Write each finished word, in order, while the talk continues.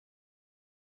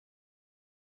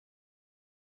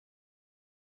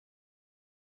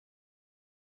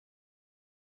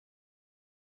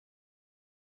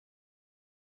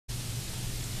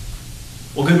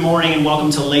Well, good morning and welcome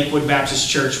to Lakewood Baptist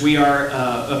Church. We are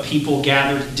a people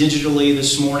gathered digitally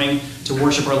this morning to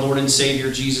worship our Lord and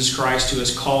Savior, Jesus Christ, who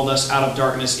has called us out of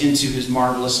darkness into His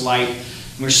marvelous light.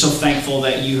 And we're so thankful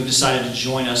that you have decided to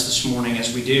join us this morning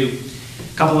as we do.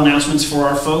 A couple announcements for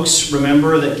our folks.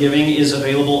 Remember that giving is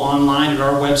available online at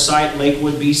our website,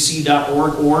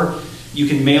 lakewoodbc.org, or you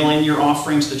can mail in your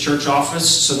offering to the church office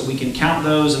so that we can count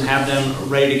those and have them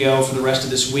ready to go for the rest of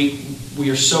this week. We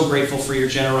are so grateful for your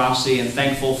generosity and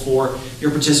thankful for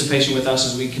your participation with us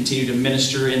as we continue to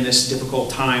minister in this difficult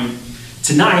time.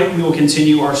 Tonight, we will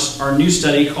continue our new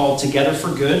study called Together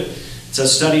for Good. It's a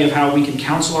study of how we can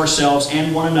counsel ourselves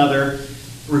and one another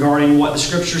regarding what the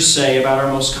Scriptures say about our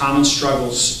most common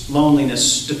struggles: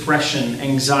 loneliness, depression,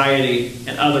 anxiety,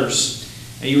 and others.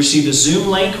 And you received a Zoom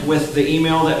link with the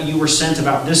email that you were sent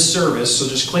about this service, so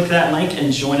just click that link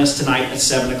and join us tonight at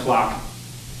 7 o'clock.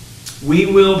 We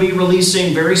will be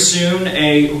releasing very soon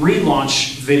a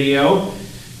relaunch video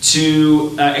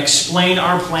to explain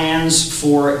our plans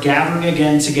for gathering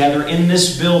again together in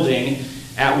this building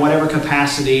at whatever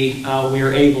capacity we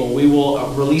are able. We will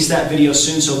release that video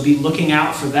soon, so be looking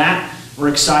out for that. We're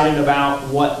excited about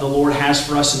what the Lord has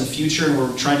for us in the future, and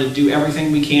we're trying to do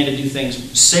everything we can to do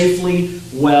things safely,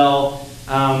 well,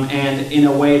 and in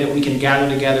a way that we can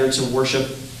gather together to worship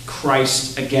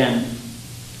Christ again.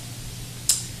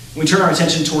 We turn our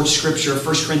attention towards Scripture.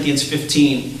 1 Corinthians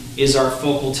 15 is our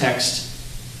focal text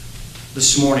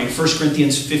this morning. 1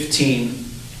 Corinthians 15.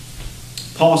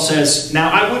 Paul says,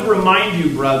 "Now I would remind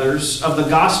you, brothers, of the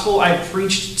gospel I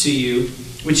preached to you,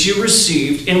 which you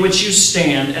received, in which you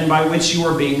stand, and by which you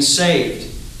are being saved,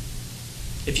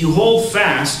 if you hold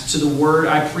fast to the word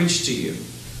I preached to you,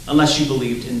 unless you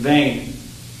believed in vain.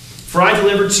 For I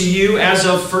delivered to you as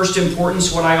of first importance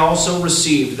what I also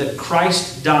received, that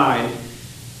Christ died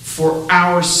for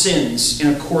our sins in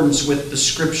accordance with the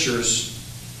Scriptures,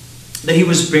 that He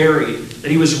was buried,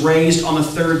 that He was raised on the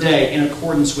third day in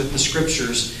accordance with the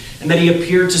Scriptures, and that He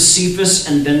appeared to Cephas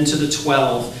and then to the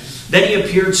 12. Then He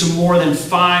appeared to more than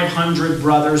 500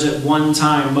 brothers at one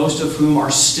time, most of whom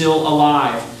are still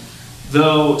alive,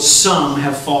 though some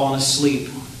have fallen asleep.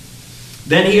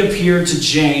 Then He appeared to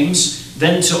James,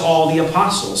 then to all the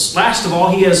apostles. Last of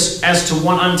all, as to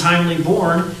one untimely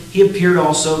born, He appeared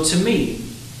also to me.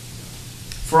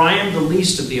 For I am the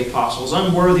least of the apostles,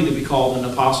 unworthy to be called an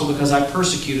apostle, because I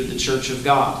persecuted the church of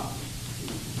God.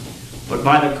 But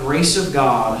by the grace of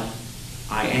God,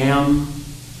 I am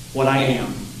what I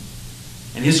am.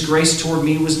 And His grace toward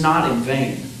me was not in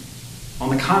vain. On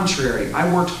the contrary, I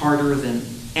worked harder than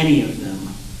any of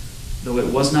them, though it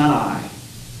was not I,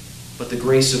 but the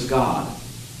grace of God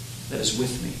that is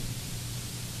with me."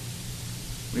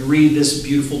 We read this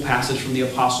beautiful passage from the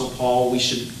Apostle Paul. We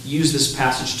should use this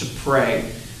passage to pray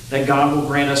that God will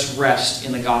grant us rest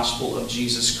in the gospel of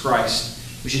Jesus Christ.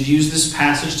 We should use this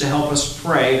passage to help us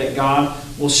pray that God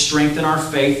will strengthen our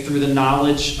faith through the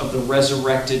knowledge of the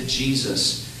resurrected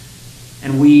Jesus.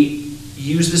 And we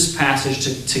use this passage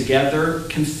to together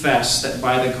confess that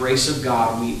by the grace of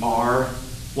God we are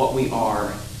what we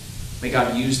are. May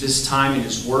God use this time in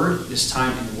His Word, this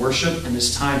time in worship, and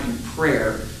this time in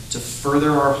prayer to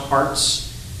further our heart's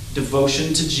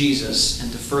devotion to Jesus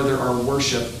and to further our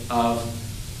worship of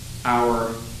our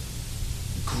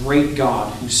great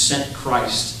God who sent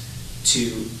Christ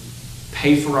to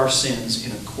pay for our sins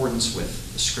in accordance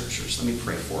with the Scriptures. Let me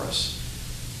pray for us.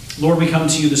 Lord, we come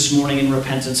to you this morning in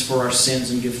repentance for our sins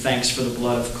and give thanks for the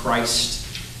blood of Christ.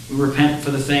 We repent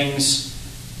for the things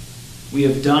we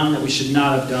have done that we should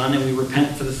not have done, and we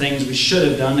repent for the things we should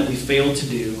have done that we failed to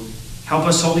do. Help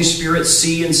us, Holy Spirit,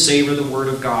 see and savor the Word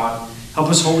of God. Help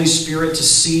us, Holy Spirit, to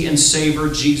see and savor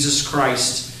Jesus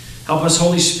Christ. Help us,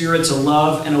 Holy Spirit, to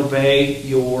love and obey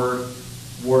your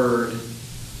Word.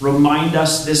 Remind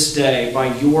us this day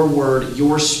by your Word,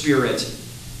 your Spirit,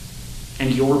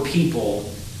 and your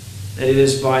people that it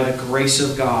is by the grace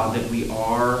of God that we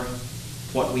are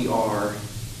what we are.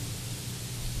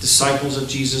 Disciples of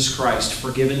Jesus Christ,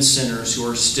 forgiven sinners who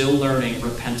are still learning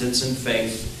repentance and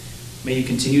faith. May you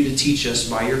continue to teach us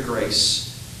by your grace.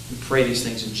 We pray these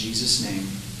things in Jesus' name.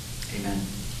 Amen.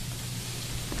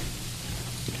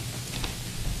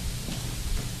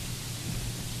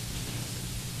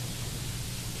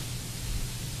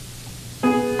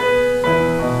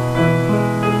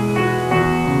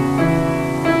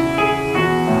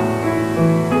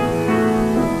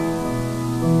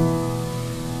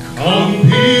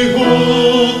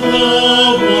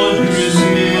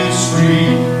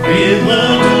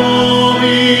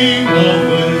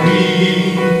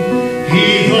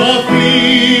 He the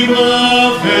theme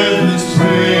of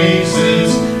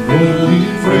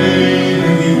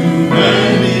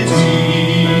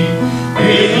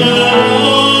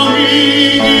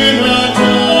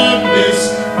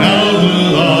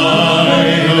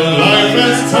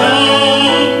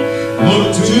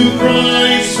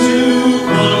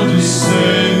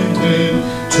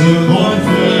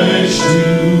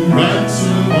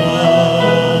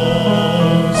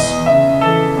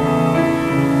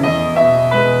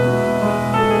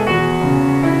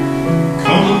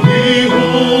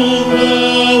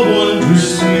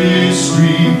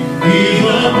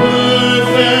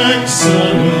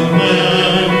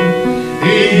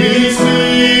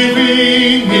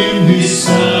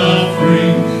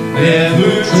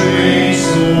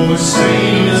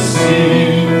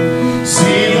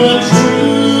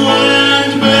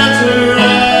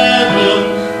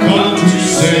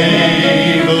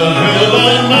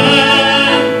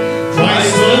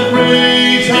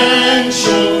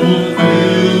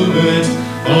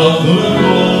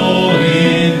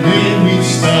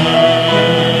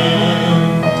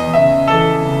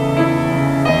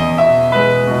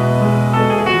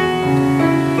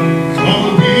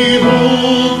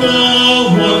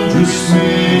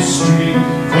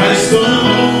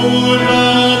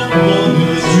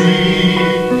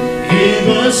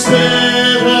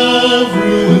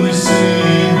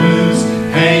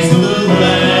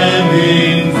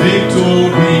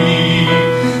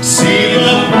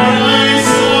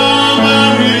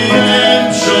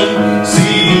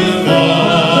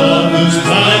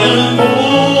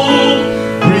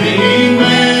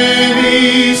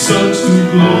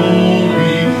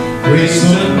glory, grace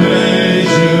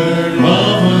unmeasured,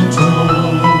 love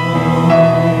untold.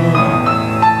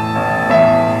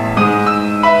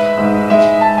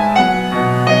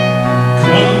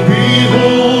 Come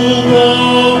behold the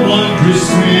wondrous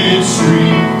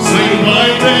mystery, slain by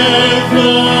death,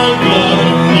 the God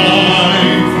of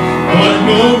life, but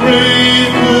no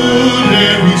grave could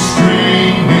e'er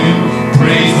restrain him.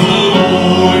 Praise the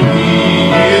Lord, he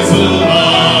is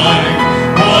alive.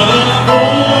 What a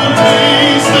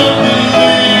foretaste of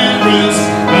deliverance,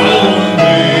 how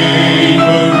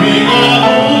unwavering our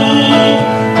hope.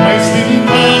 Christ in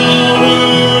power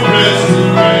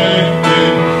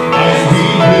resurrected, as we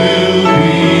will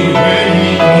be when he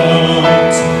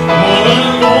comes. What a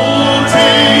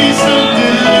foretaste of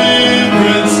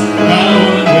deliverance, how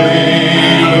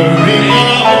unwavering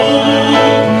our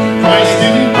hope. Christ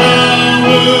in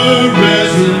power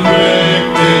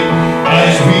resurrected,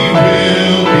 as we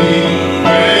will be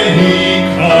when he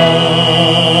comes.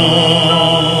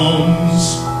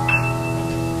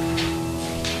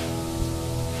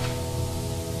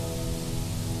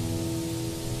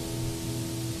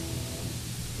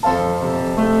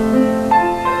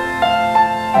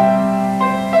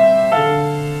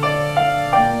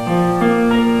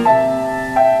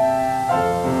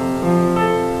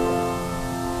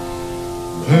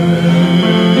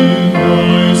 When I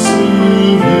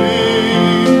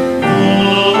survey the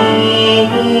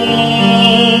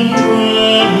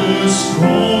wondrous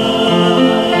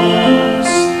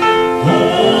cross,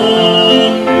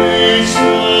 on which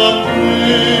the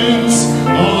Prince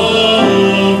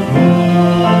of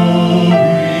Glory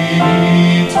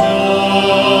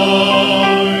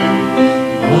died,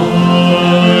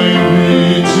 my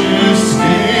richest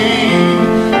gain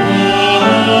I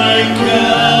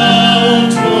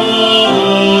count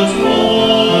but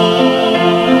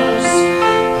loss,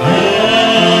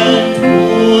 and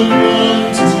would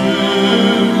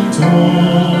content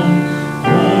on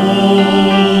all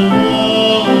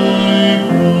my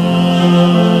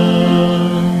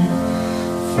pride.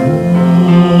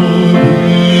 For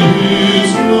his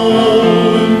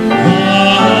blood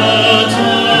that I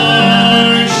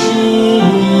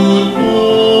should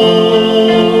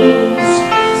boast,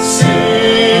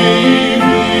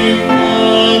 saving the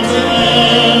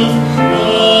death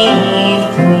of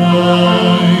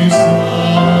Christ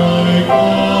thy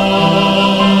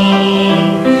God.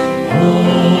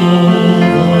 All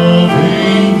the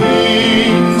vain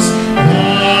things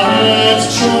that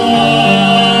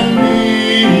charm me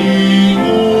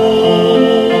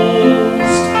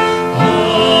most, I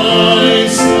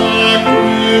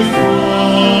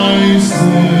sacrifice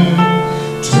them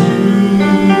to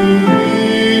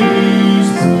his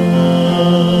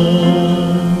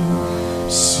blood.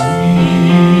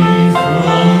 See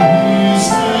from his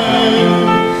head,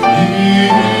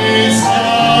 his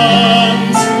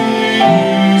hands,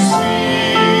 his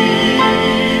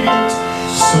feet,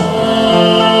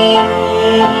 sorrow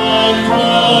and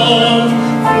love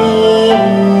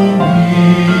flowing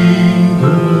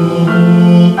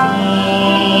above.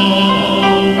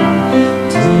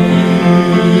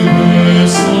 Did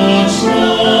such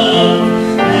love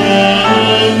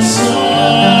and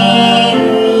sorrow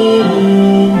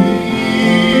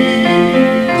meet,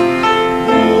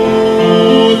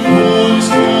 both most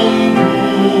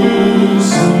composing,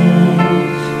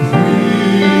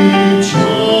 rich a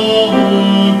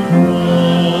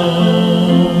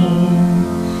crown.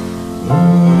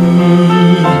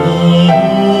 Would the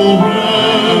whole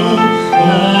realm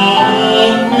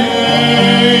of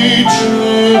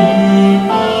nature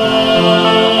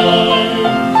mine,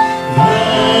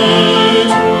 that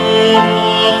were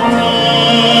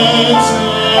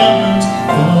present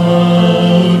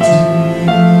thought to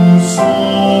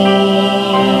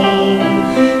solve,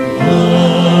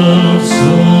 love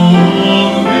so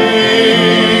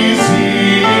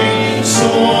amazing,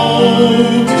 so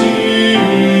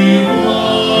divine,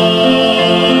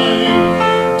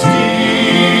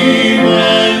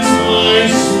 demands my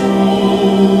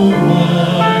soul,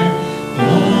 my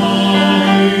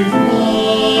life,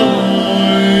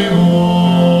 my all.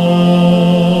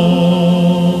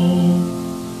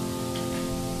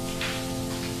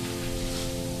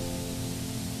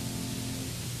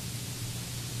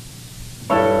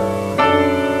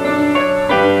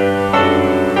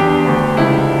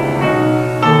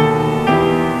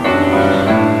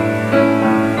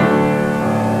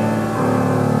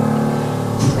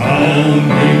 Crown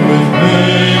me with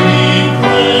many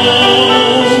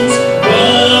crowns, the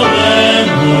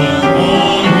Lamb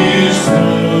upon his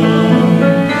throne.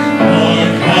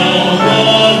 Mark how the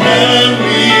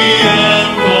heavenly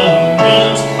anthem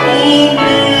runs, O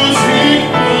music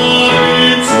bright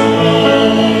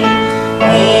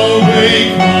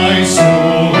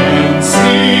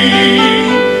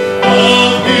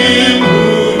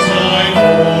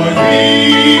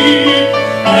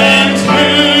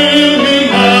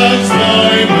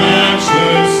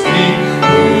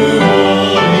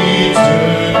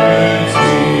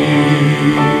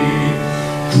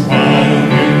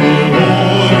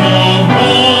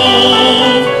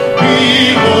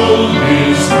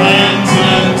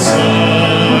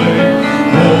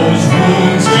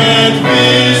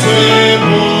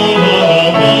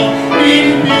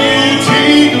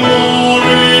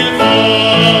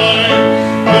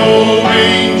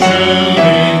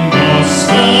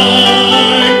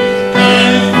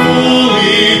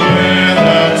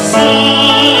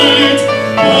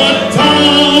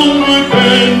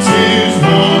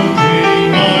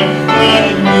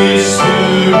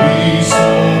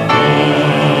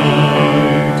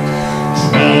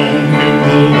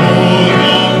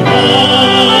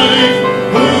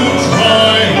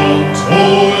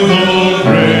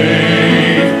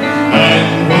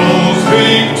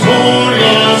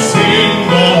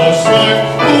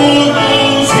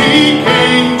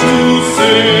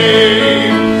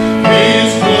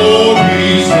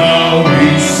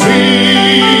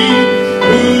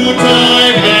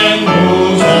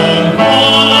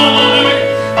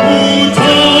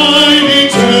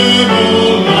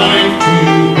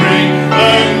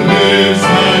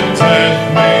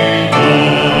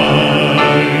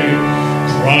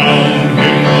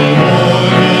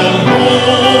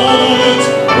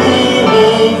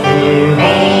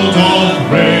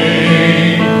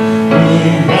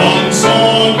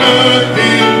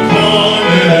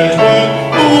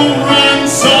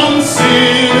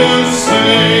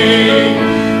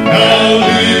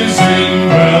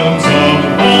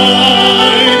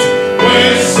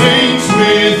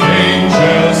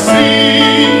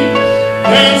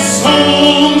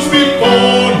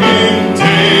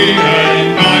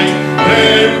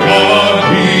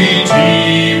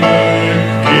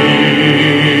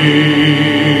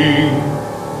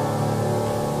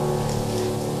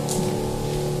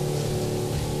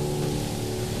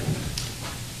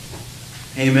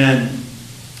Amen.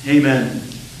 Amen.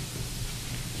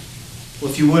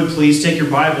 Well, if you would, please take your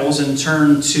Bibles and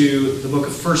turn to the book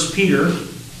of 1 Peter,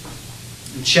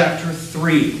 chapter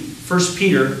 3. 1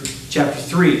 Peter, chapter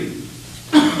 3.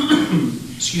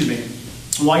 Excuse me.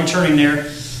 And while you're turning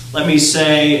there, let me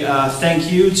say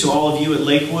thank you to all of you at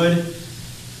Lakewood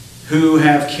who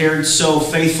have cared so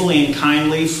faithfully and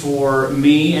kindly for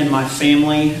me and my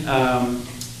family,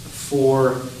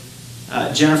 for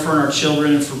Jennifer and our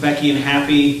children, and for Becky and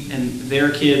Happy and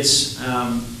their kids,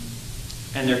 and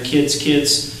their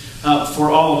kids, for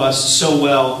all of us so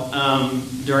well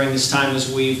during this time as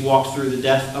we've walked through the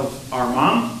death of our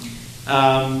mom.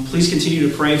 Please continue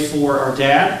to pray for our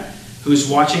dad, who's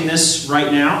watching this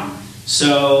right now.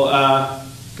 So,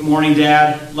 good morning,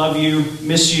 Dad. Love you,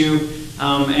 miss you,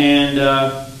 and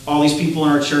all these people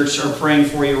in our church are praying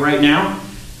for you right now.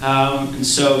 And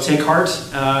so, take heart.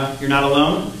 You're not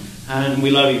alone, and we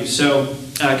love you. So,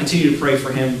 continue to pray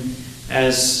for him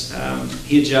as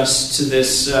he adjusts to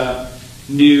this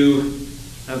new,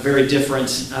 very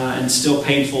different, and still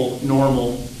painful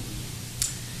normal.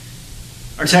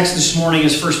 Our text this morning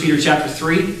is 1 Peter chapter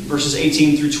 3, verses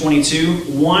 18 through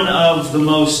 22. One of the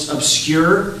most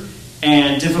obscure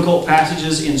and difficult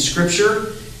passages in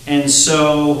Scripture. And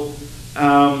so,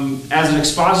 as an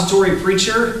expository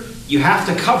preacher, you have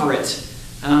to cover it.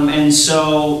 And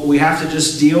so we have to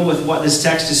just deal with what this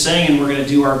text is saying, and we're going to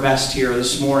do our best here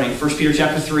this morning. 1 Peter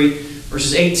chapter 3,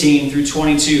 verses 18 through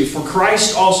 22. For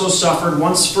Christ also suffered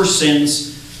once for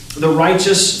sins, the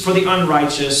righteous for the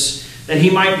unrighteous, that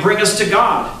he might bring us to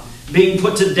God, being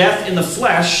put to death in the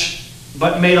flesh,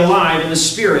 but made alive in the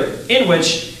Spirit, in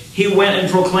which he went and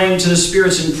proclaimed to the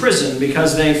spirits in prison,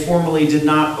 because they formerly did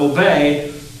not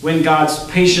obey, when God's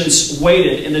patience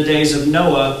waited in the days of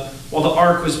Noah, while the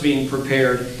ark was being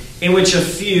prepared, in which a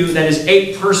few, that is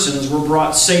 8 persons, were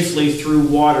brought safely through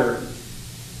water.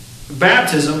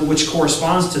 Baptism, which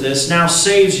corresponds to this, now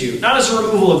saves you, not as a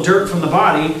removal of dirt from the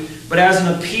body, but as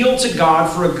an appeal to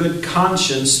God for a good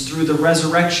conscience through the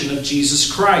resurrection of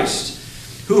Jesus Christ,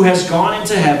 who has gone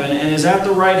into heaven and is at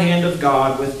the right hand of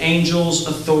God, with angels,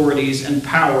 authorities, and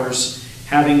powers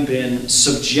having been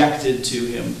subjected to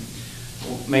him.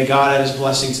 May God add his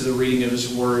blessing to the reading of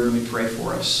his word. Let me pray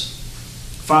for us.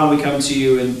 Father, we come to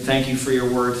you and thank you for your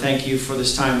word. Thank you for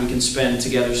this time we can spend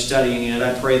together studying it.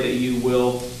 I pray that you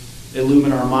will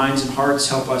illumine our minds and hearts.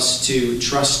 Help us to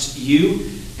trust you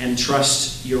and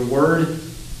trust your word,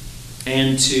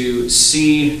 and to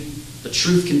see the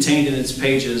truth contained in its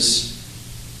pages,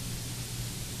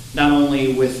 not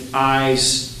only with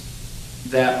eyes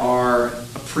that are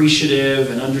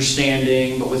appreciative and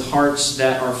understanding, but with hearts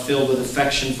that are filled with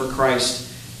affection for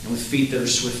Christ and with feet that are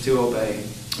swift to obey.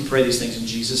 I pray these things in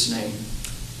Jesus' name.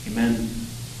 Amen.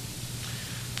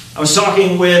 I was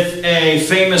talking with a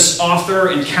famous author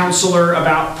and counselor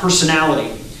about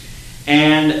personality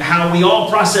and how we all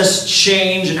process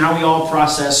change and how we all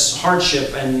process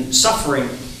hardship and suffering.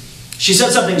 She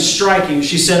said something striking.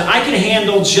 She said, I can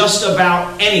handle just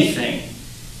about anything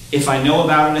if I know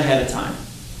about it ahead of time.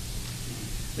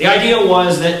 The idea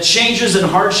was that changes and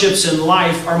hardships in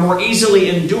life are more easily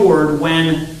endured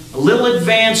when a little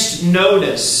advanced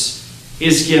notice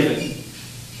is given.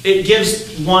 It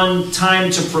gives one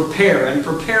time to prepare, and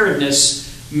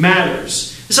preparedness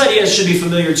matters. This idea should be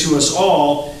familiar to us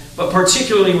all, but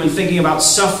particularly when thinking about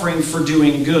suffering for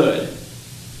doing good,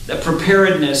 that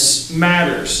preparedness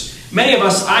matters. Many of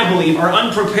us, I believe, are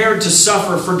unprepared to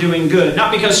suffer for doing good,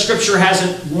 not because Scripture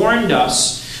hasn't warned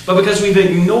us, but because we've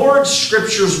ignored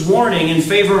Scripture's warning in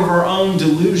favor of our own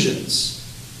delusions.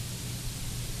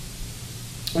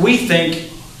 We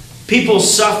think people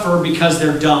suffer because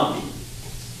they're dumb.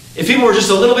 If people were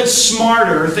just a little bit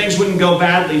smarter, things wouldn't go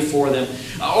badly for them.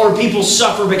 Or people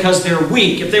suffer because they're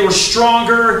weak. If they were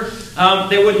stronger,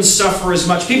 they wouldn't suffer as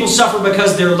much. People suffer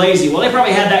because they're lazy. Well, they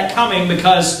probably had that coming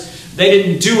because they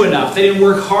didn't do enough. They didn't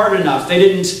work hard enough. They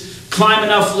didn't climb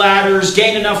enough ladders,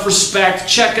 gain enough respect,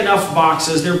 check enough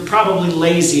boxes. They're probably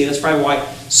lazy. That's probably why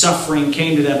suffering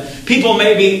came to them. People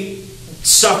maybe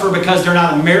suffer because they're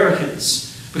not Americans.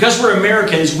 Because we're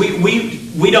Americans,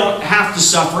 we don't have to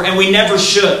suffer, and we never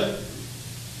should.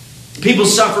 People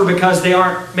suffer because they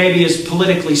aren't maybe as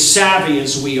politically savvy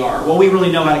as we are. Well, we really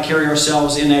know how to carry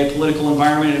ourselves in a political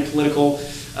environment, in a political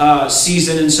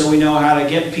season, and so we know how to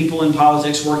get people in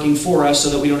politics working for us so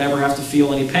that we don't ever have to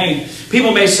feel any pain.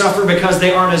 People may suffer because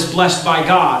they aren't as blessed by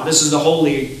God. This is the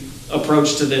holy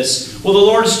approach to this. Well, the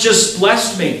Lord's just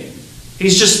blessed me.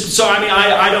 He's just, so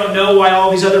I don't know why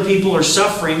all these other people are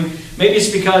suffering. Maybe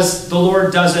it's because the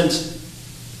Lord doesn't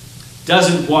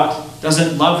what?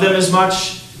 Doesn't love them as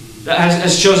much?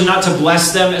 Has chosen not to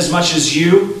bless them as much as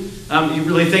you? You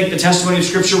really think the testimony of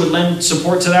Scripture would lend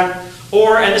support to that?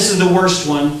 Or, and this is the worst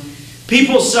one,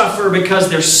 people suffer because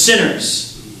they're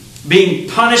sinners, being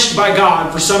punished by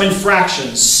God for some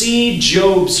infraction. See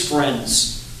Job's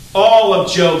friends. All of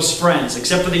Job's friends,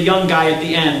 except for the young guy at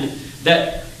the end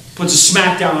that puts a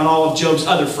smackdown on all of Job's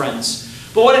other friends.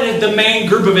 But what did the main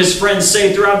group of his friends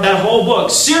say throughout that whole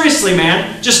book? Seriously,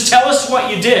 man, just tell us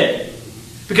what you did.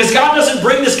 Because God doesn't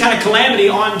bring this kind of calamity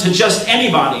on to just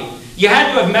anybody. You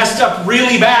had to have messed up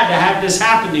really bad to have this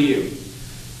happen to you.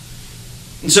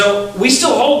 And so we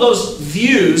still hold those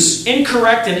views,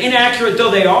 incorrect and inaccurate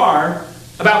though they are,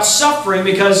 about suffering,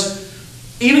 because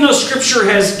even though Scripture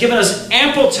has given us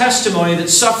ample testimony that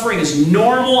suffering is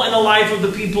normal in the life of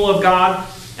the people of God,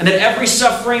 and that every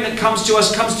suffering that comes to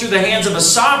us comes through the hands of a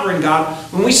sovereign God,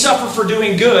 when we suffer for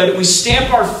doing good, we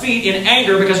stamp our feet in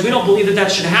anger because we don't believe that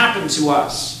that should happen to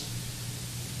us.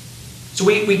 So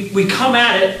we come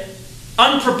at it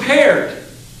unprepared.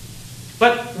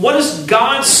 But what does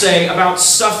God say about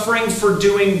suffering for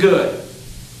doing good?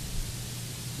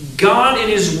 God in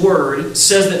His Word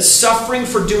says that suffering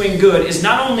for doing good is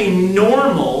not only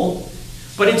normal,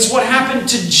 but it's what happened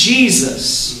to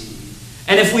Jesus.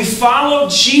 And if we follow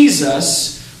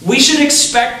Jesus, we should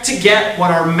expect to get what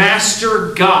our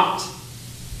Master got,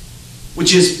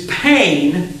 which is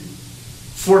pain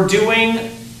for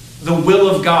doing the will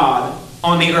of God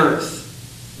on the earth.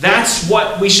 That's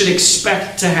what we should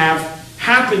expect to have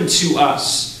happen to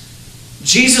us.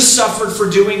 Jesus suffered for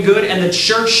doing good, and the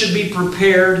church should be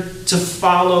prepared to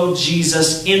follow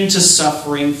Jesus into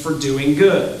suffering for doing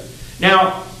good.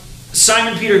 Now,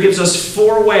 Simon Peter gives us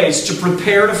 4 ways to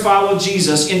prepare to follow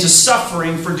Jesus into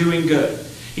suffering for doing good.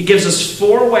 He gives us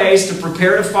 4 ways to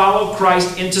prepare to follow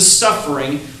Christ into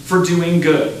suffering for doing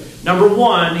good. Number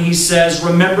 1, he says,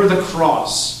 remember the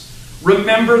cross.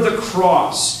 Remember the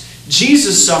cross.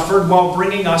 Jesus suffered while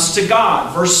bringing us to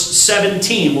God. Verse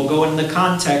 17, we'll go into the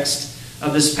context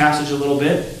of this passage a little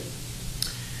bit.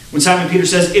 When Simon Peter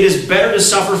says, it is better to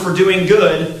suffer for doing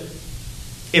good,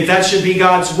 if that should be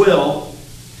God's will,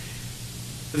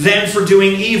 than for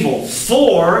doing evil.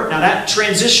 For, now that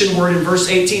transition word in verse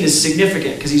 18 is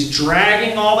significant because he's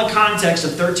dragging all the context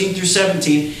of 13 through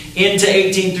 17 into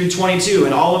 18 through 22.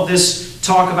 And all of this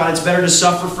talk about it's better to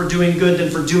suffer for doing good than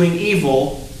for doing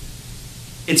evil.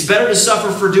 It's better to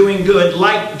suffer for doing good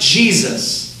like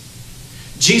Jesus.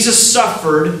 Jesus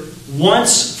suffered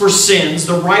once for sins,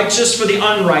 the righteous for the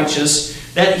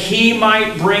unrighteous, that He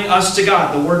might bring us to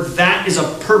God. The word "that" is a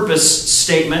purpose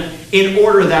statement. In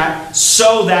order that,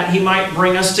 so that He might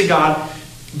bring us to God,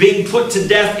 being put to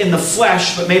death in the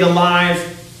flesh, but made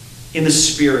alive in the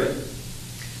Spirit.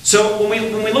 So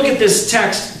when we look at this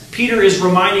text, Peter is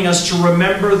reminding us to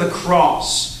remember the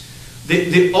cross.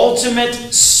 The ultimate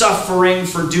suffering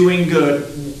for doing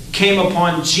good came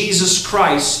upon Jesus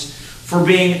Christ for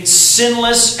being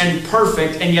sinless and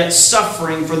perfect, and yet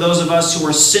suffering for those of us who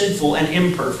are sinful and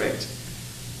imperfect.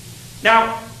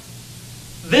 Now,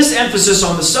 this emphasis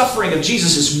on the suffering of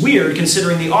Jesus is weird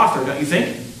considering the author, don't you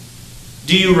think?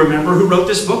 Do you remember who wrote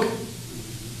this book?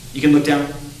 You can look down.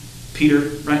 Peter,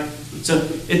 right? So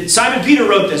Simon Peter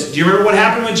wrote this. Do you remember what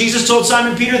happened when Jesus told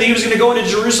Simon Peter that he was going to go into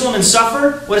Jerusalem and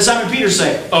suffer? What did Simon Peter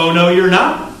say? Oh, no, you're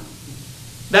not.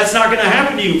 That's not going to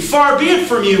happen to you. Far be it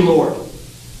from you, Lord.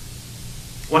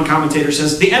 One commentator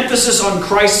says, the emphasis on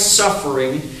Christ's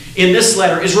suffering in this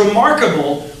letter is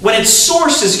remarkable when its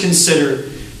source is considered.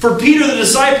 For Peter the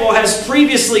disciple has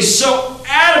previously so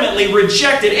adamantly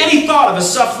rejected any thought of a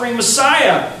suffering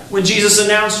Messiah when Jesus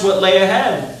announced what lay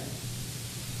ahead.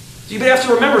 So you have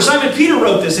to remember, Simon Peter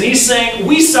wrote this, and he's saying,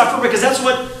 we suffer because that's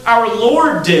what our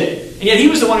Lord did. And yet he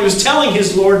was the one who was telling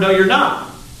his Lord, no, you're not.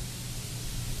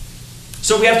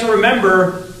 So we have to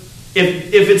remember,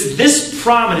 if it's this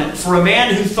prominent for a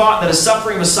man who thought that a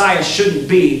suffering Messiah shouldn't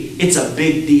be, it's a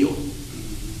big deal.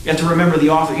 You have to remember the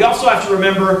author. You also have to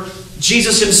remember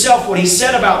Jesus himself, what he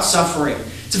said about suffering.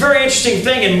 It's a very interesting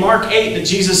thing in Mark 8 that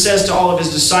Jesus says to all of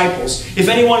his disciples, if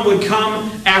anyone would come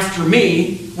after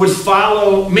me, would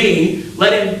follow me,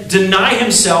 let him deny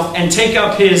himself and take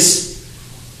up his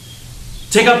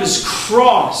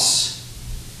cross,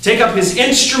 take up his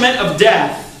instrument of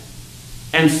death,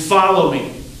 and follow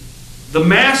me. The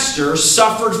Master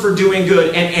suffered for doing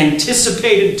good and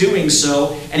anticipated doing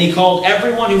so, and he called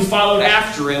everyone who followed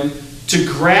after him to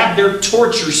grab their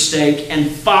torture stake and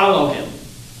follow him.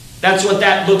 That's what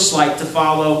that looks like, to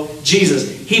follow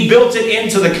Jesus. He built it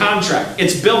into the contract.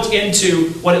 It's built into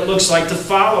what it looks like to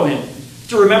follow him.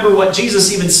 To remember what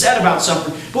Jesus even said about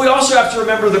suffering. But we also have to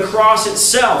remember the cross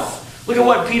itself. Look at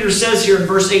what Peter says here in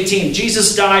verse 18.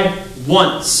 Jesus died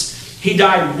once. He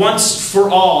died once for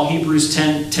all, Hebrews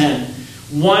 10:10.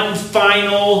 one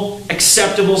final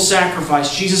acceptable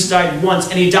sacrifice. Jesus died once,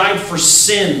 and he died for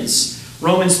sins.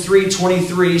 Romans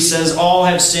 3:23 says, all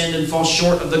have sinned and fall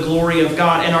short of the glory of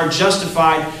God and are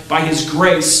justified by his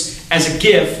grace as a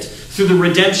gift through the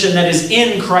redemption that is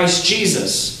in Christ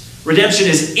Jesus. Redemption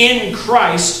is in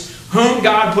Christ, whom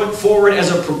God put forward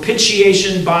as a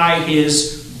propitiation by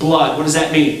his blood. What does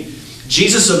that mean?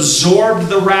 Jesus absorbed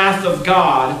the wrath of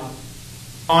God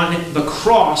on the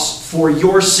cross for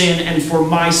your sin and for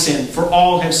my sin. For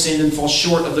all have sinned and fall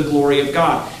short of the glory of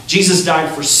God. Jesus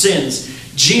died for sins.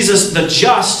 Jesus, the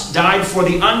just, died for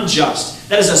the unjust.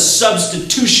 That is a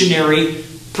substitutionary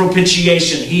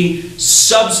propitiation. He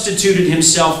substituted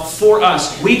himself for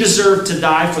us. We deserve to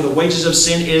die, for the wages of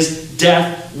sin is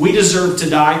death. We deserve to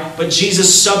die, but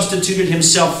Jesus substituted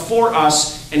himself for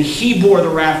us, and he bore the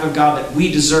wrath of God that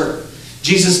we deserve.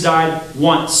 Jesus died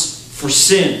once for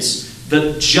sins,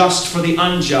 the just for the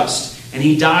unjust. And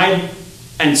he died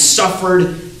and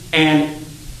suffered and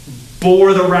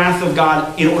bore the wrath of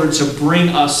God in order to bring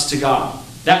us to God.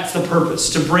 That's the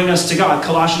purpose, to bring us to God.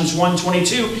 Colossians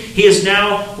 1:22, he is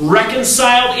now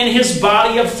reconciled in his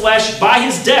body of flesh by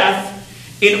his death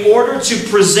in order to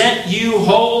present you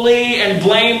holy and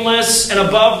blameless and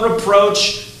above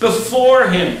reproach before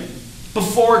him,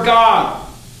 before God.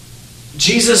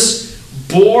 Jesus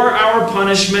bore our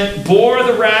punishment, bore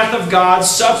the wrath of God,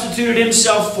 substituted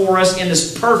himself for us in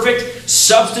this perfect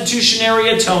substitutionary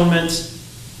atonement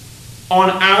on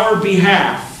our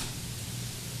behalf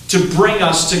to bring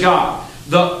us to God.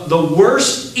 The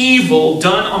worst evil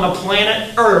done on the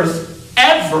planet Earth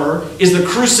ever is the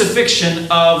crucifixion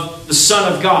of the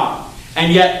Son of God.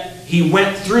 And yet he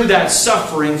went through that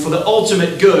suffering for the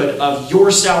ultimate good of your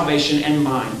salvation and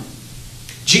mine.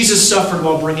 Jesus suffered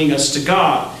while bringing us to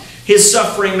God. His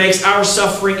suffering makes our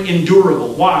suffering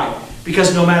endurable. Why?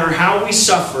 Because no matter how we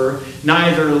suffer,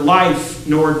 neither life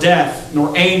nor death,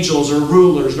 nor angels or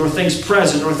rulers, nor things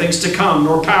present, nor things to come,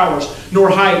 nor powers,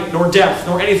 nor height, nor depth,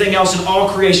 nor anything else in all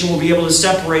creation will be able to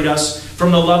separate us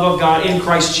from the love of God in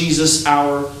Christ Jesus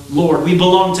our Lord. We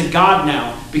belong to God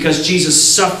now because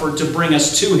Jesus suffered to bring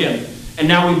us to him. And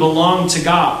now we belong to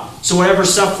God. So whatever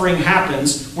suffering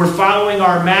happens, we're following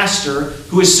our Master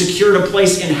who has secured a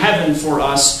place in heaven for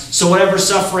us. So whatever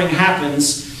suffering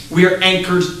happens, we are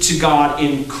anchored to God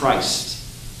in Christ.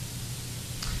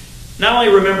 Not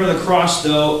only remember the cross,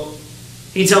 though,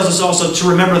 he tells us also to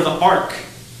remember the ark,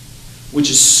 which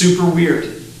is super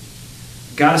weird.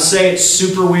 Gotta say it's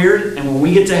super weird, and when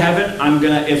we get to heaven, I'm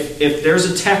gonna, if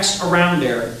there's a text around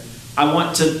there, I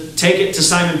want to take it to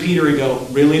Simon Peter and go,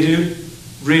 really, dude?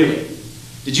 Really?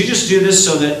 Did you just do this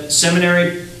so that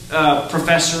seminary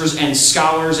professors and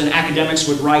scholars and academics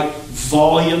would write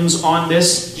volumes on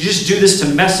this? Did you just do this to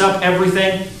mess up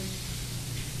everything?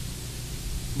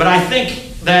 But I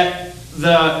think that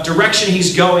the direction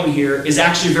he's going here is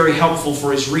actually very helpful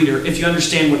for his reader if you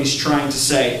understand what he's trying to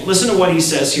say. Listen to what he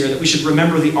says here, that we should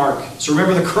remember the ark. So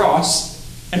remember the cross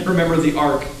and remember the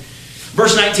ark.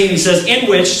 Verse 19, he says, in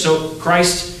which, so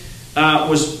Christ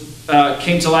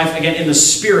came to life again in the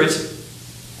Spirit.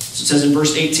 So it says in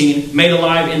verse 18, made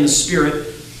alive in the Spirit,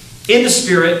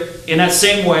 in that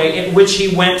same way in which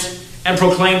he went and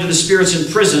proclaimed to the spirits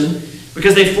in prison,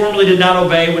 because they formerly did not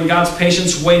obey when God's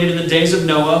patience waited in the days of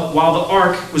Noah while the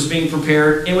ark was being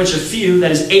prepared, in which a few,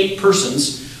 that is 8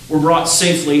 persons, were brought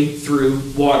safely through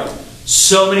water.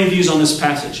 So many views on this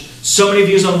passage. So many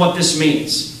views on what this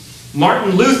means.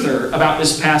 Martin Luther about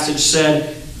this passage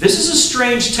said, this is a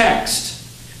strange text,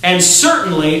 and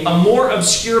certainly a more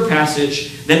obscure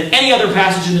passage than any other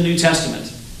passage in the New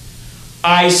Testament.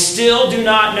 I still do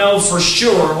not know for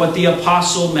sure what the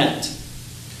apostle meant.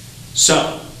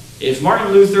 So, if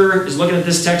Martin Luther is looking at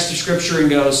this text of Scripture and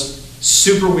goes,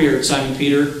 super weird, Simon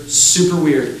Peter, super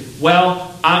weird.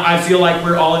 Well, I feel like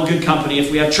we're all in good company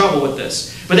if we have trouble with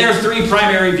this. But there are 3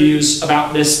 primary views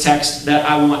about this text that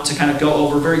I want to kind of go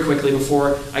over very quickly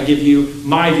before I give you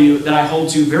my view that I hold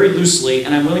to very loosely,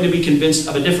 and I'm willing to be convinced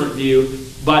of a different view,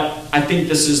 but I think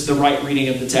this is the right reading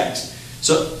of the text.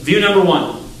 So, view number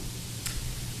 1.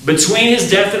 Between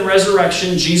his death and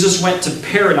resurrection, Jesus went to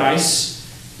paradise.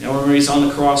 You know, remember he's on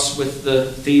the cross with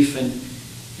the thief, and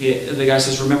the guy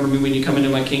says, remember me when you come into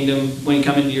my kingdom, when you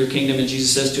come into your kingdom, and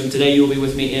Jesus says to him, today you will be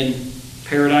with me in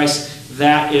paradise.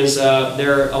 That is,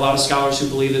 there are a lot of scholars who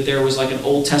believe that there was like an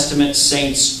Old Testament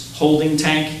saints holding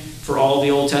tank for all of the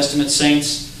Old Testament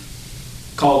saints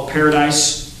called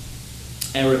paradise.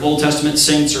 And Old Testament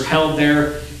saints are held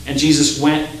there, and Jesus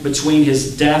went between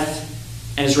his death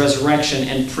and his resurrection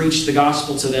and preached the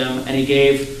gospel to them, and he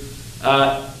gave...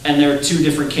 and there are 2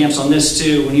 different camps on this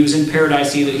too. When he was in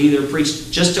paradise, he either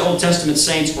preached just to Old Testament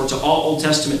saints or to all Old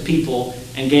Testament people.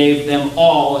 and gave them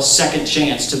all a second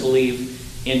chance to believe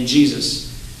in Jesus.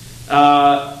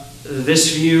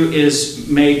 This view is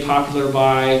made popular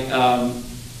by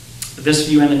this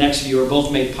view and the next view are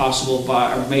both made popular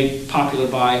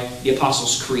by the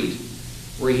Apostles' Creed,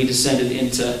 where he descended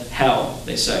into hell,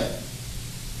 they say.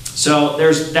 So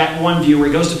there's that one view where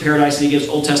he goes to paradise and he gives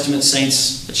Old Testament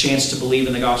saints a chance to believe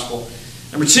in the gospel.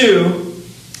 Number two,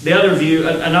 another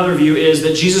view is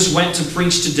that Jesus went to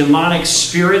preach to demonic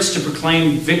spirits to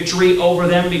proclaim victory over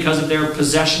them because of their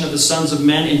possession of the sons of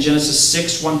men in Genesis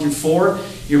 6, 1 through 4.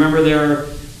 You remember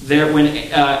there when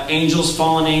angels,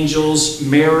 fallen angels,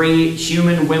 marry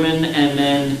human women, and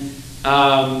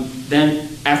then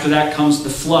after that comes the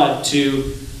flood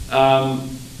to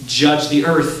judge the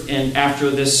earth, and after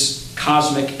this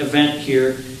cosmic event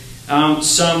here.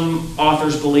 Some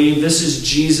authors believe this is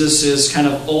Jesus's kind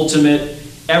of ultimate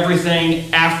everything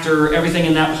in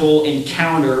that whole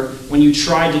encounter when you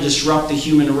tried to disrupt the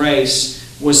human race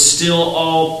was still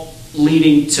all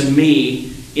leading to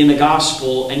me in the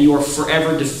gospel, and you are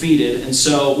forever defeated. And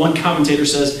so one commentator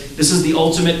says this is the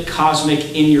ultimate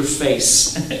cosmic in your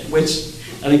face, which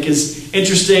I think is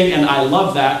interesting, and I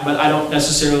love that, but I don't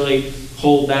necessarily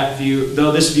hold that view,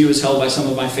 though this view is held by some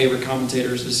of my favorite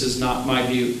commentators. This is not my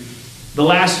view. The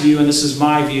last view, and this is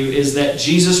my view, is that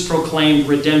Jesus proclaimed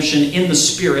redemption in the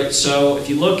Spirit. So if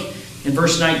you look in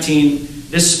verse 19,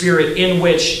 this Spirit in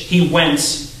which he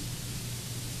went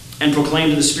and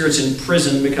proclaimed to the spirits in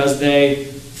prison because they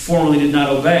formerly did not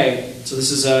obey. So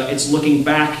this is it's looking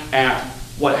back at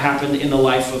what happened in the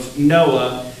life of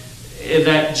Noah,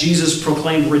 that Jesus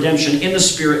proclaimed redemption in the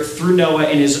Spirit through Noah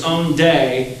in his own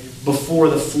day before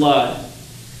the flood.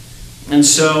 And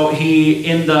so he,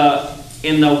 in the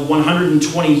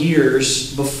 120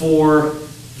 years before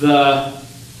the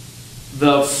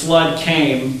flood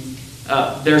came,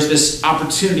 there's this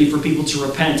opportunity for people to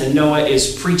repent, and Noah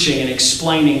is preaching and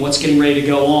explaining what's getting ready to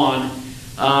go on,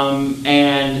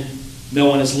 and no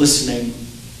one is listening.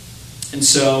 And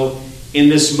so in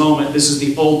this moment, this is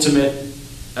the ultimate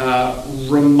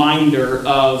reminder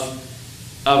of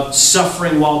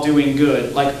suffering while doing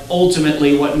good. Like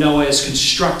ultimately what Noah is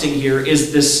constructing here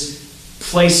is this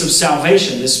place of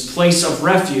salvation, this place of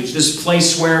refuge, this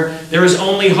place where there is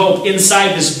only hope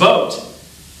inside this boat.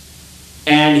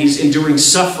 And he's enduring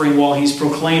suffering while he's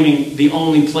proclaiming the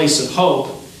only place of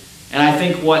hope. And I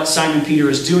think what Simon Peter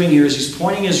is doing here is he's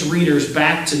pointing his readers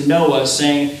back to Noah,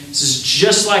 saying this is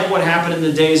just like what happened in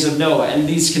the days of Noah. And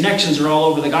these connections are all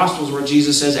over the Gospels where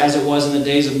Jesus says, as it was in the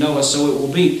days of Noah, so it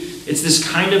will be. It's this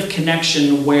kind of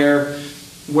connection where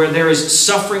there is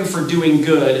suffering for doing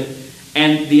good,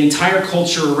 and the entire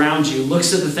culture around you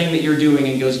looks at the thing that you're doing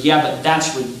and goes, yeah, but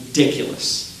that's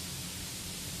ridiculous.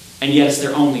 And yet it's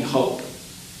their only hope.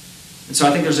 And so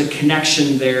I think there's a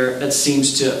connection there that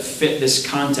seems to fit this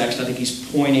context. I think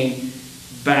he's pointing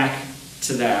back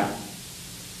to that.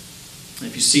 And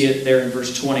if you see it there in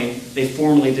verse 20, they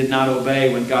formerly did not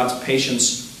obey when God's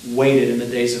patience waited in the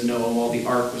days of Noah while the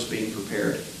ark was being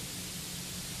prepared.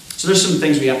 So there's some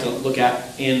things we have to look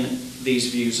at in these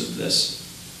views of this.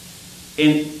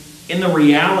 In the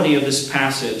reality of this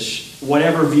passage,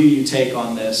 whatever view you take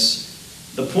on this,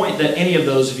 the point that any of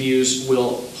those views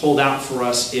will hold out for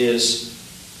us is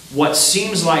what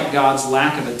seems like God's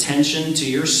lack of attention to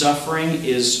your suffering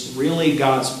is really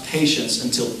God's patience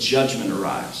until judgment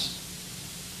arrives.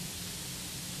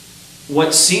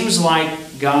 What seems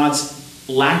like God's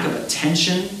lack of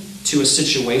attention to a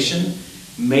situation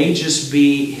may just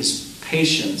be his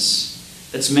patience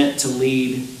that's meant to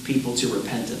lead people to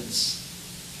repentance.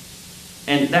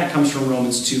 And that comes from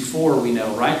Romans 2:4, we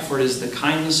know, right? For it is the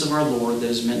kindness of our Lord that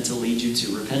is meant to lead you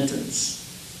to repentance.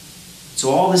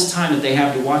 So all this time that they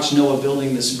have to watch Noah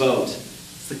building this boat,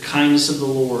 it's the kindness of the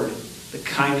Lord, the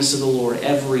kindness of the Lord.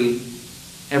 Every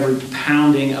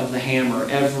pounding of the hammer,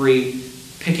 every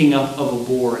picking up of a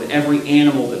board, every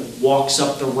animal that walks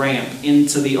up the ramp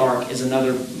into the ark is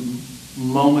another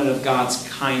moment of God's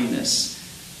kindness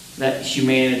that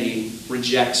humanity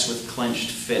rejects with clenched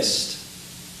fist.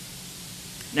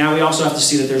 Now we also have to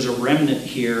see that there's a remnant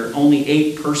here. Only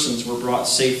 8 persons were brought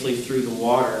safely through the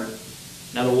water.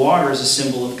 Now the water is a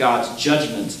symbol of God's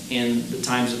judgment in the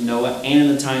times of Noah and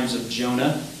in the times of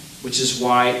Jonah, which is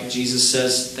why Jesus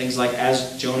says things like,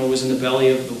 as Jonah was in the belly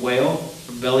of the whale,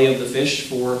 or belly of the fish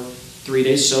for 3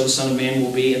 days, so the Son of Man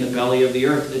will be in the belly of the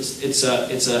earth. It's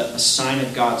a sign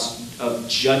of God's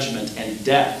judgment and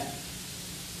death.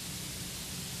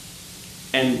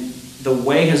 And the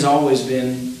way has always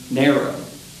been narrow.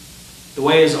 The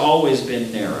way has always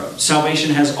been narrow.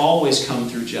 Salvation has always come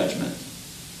through judgment.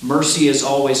 Mercy has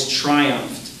always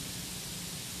triumphed.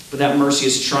 But that mercy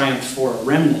has triumphed for a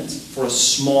remnant, for a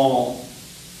small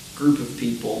group of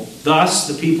people. Thus,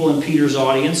 the people in Peter's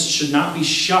audience should not be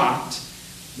shocked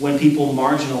when people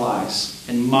marginalize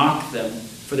and mock them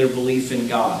for their belief in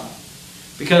God.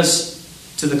 Because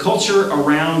to the culture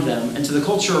around them and to the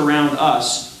culture around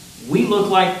us, we look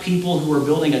like people who are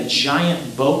building a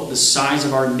giant boat the size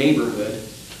of our neighborhood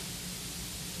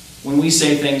when we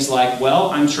say things like,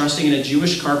 well, I'm trusting in a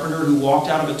Jewish carpenter who walked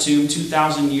out of a tomb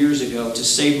 2,000 years ago to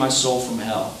save my soul from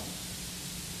hell.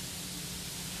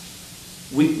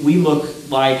 We look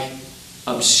like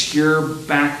obscure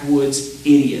backwoods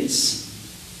idiots.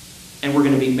 And we're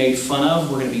going to be made fun of,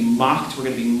 we're going to be mocked, we're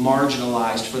going to be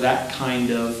marginalized for that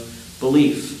kind of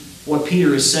belief. What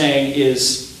Peter is saying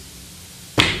is,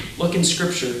 look in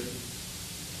Scripture.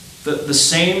 The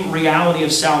same reality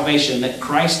of salvation that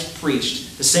Christ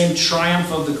preached, the same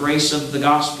triumph of the grace of the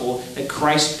gospel that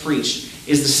Christ preached,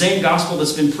 is the same gospel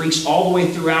that's been preached all the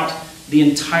way throughout the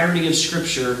entirety of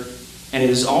Scripture, and it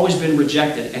has always been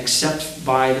rejected except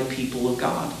by the people of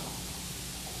God.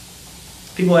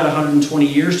 People had 120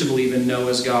 years to believe in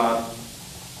Noah's God,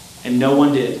 and no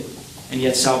one did. And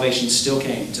yet salvation still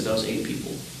came to those 8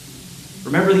 people.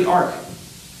 Remember the ark.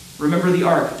 Remember the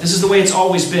ark. This is the way it's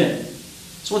always been.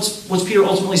 So what's Peter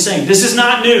ultimately saying? This is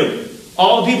not new.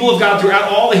 All the people of God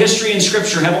throughout all the history in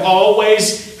Scripture have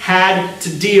always had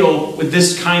to deal with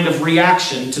this kind of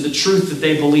reaction to the truth that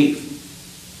they believe.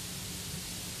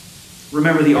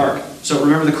 Remember the ark. So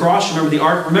remember the cross, remember the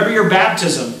ark, remember your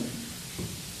baptism.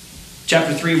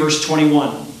 Chapter 3, verse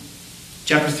 21.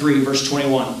 Chapter 3, verse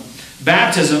 21.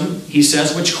 Baptism, he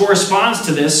says, which corresponds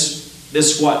to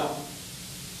this what?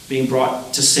 Being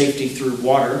brought to safety through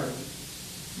water.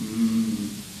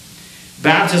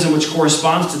 Baptism, which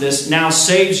corresponds to this, now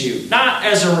saves you, not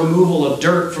as a removal of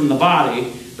dirt from the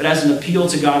body, but as an appeal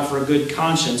to God for a good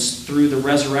conscience through the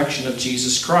resurrection of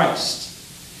Jesus Christ.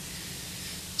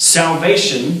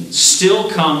 Salvation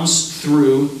still comes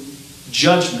through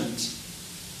judgment.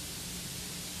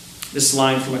 This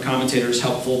line from a commentator is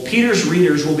helpful. Peter's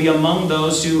readers will be among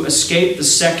those who escape the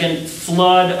second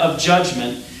flood of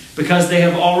judgment because they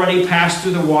have already passed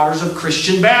through the waters of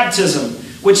Christian baptism,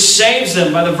 which saves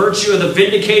them by the virtue of the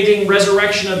vindicating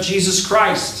resurrection of Jesus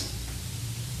Christ.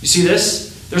 You see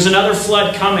this? There's another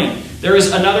flood coming. There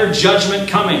is another judgment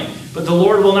coming. But the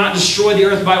Lord will not destroy the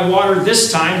earth by water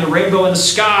this time. The rainbow in the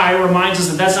sky reminds us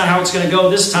that that's not how it's going to go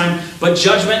this time. But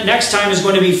judgment next time is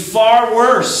going to be far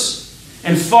worse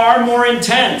and far more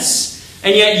intense.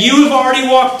 And yet you have already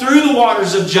walked through the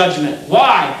waters of judgment.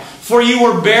 Why? For you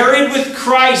were buried with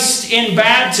Christ in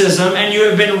baptism, and you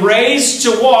have been raised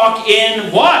to walk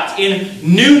in what?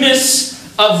 In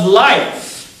newness of life.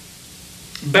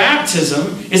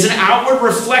 Baptism is an outward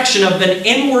reflection of an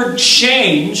inward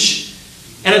change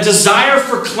and a desire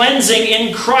for cleansing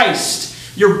in Christ.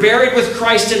 You're buried with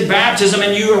Christ in baptism,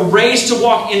 and you are raised to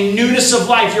walk in newness of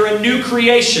life. You're a new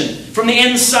creation from the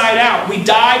inside out. We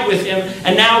died with Him,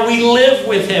 and now we live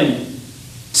with Him.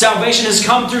 Salvation has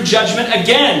come through judgment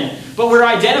again, but we're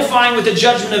identifying with the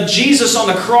judgment of Jesus on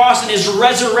the cross and His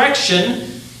resurrection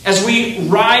as we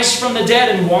rise from the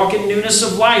dead and walk in newness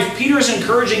of life. Peter is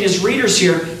encouraging his readers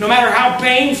here, no matter how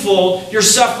painful your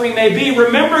suffering may be,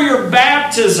 remember your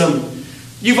baptism.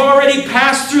 You've already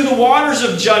passed through the waters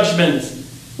of judgment.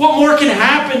 What more can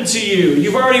happen to you?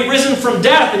 You've already risen from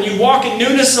death and you walk in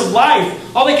newness of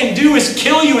life. All they can do is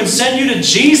kill you and send you to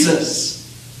Jesus.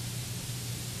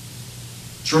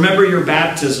 So remember your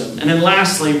baptism. And then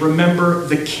lastly, remember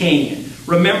the King.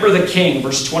 Remember the King.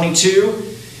 Verse 22.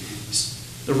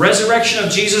 The resurrection of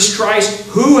Jesus Christ,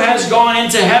 who has gone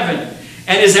into heaven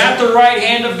and is at the right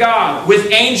hand of God,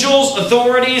 with angels,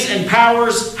 authorities, and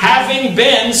powers having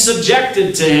been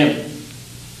subjected to Him.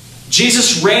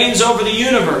 Jesus reigns over the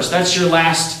universe. That's your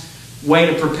last way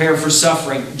to prepare for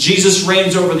suffering. Jesus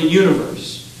reigns over the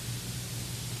universe.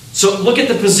 So look at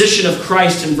the position of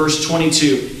Christ in verse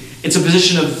 22. It's a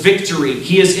position of victory.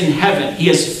 He is in heaven. He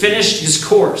has finished His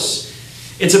course.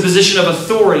 It's a position of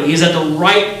authority. He is at the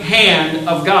right hand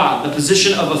of God. The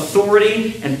position of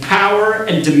authority and power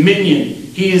and dominion.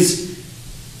 He is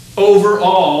over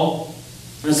all.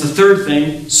 That's the third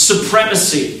thing.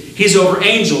 Supremacy. He's over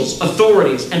angels,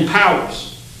 authorities, and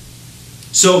powers.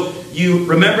 So you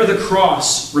remember the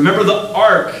cross. Remember the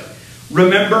ark.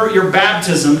 Remember your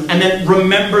baptism. And then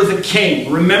remember the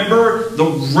King. Remember the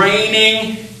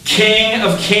reigning King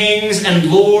of kings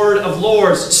and Lord of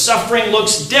lords. Suffering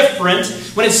looks different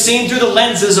when it's seen through the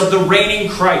lenses of the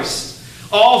reigning Christ.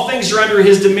 All things are under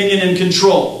His dominion and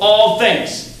control. All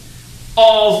things.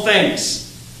 All things.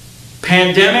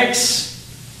 Pandemics,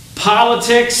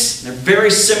 politics, they're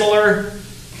very similar.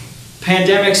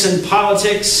 pandemics and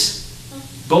politics,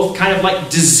 both kind of like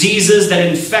diseases that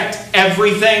infect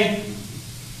everything.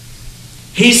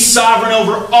 He's sovereign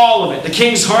over all of it. The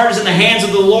king's heart is in the hands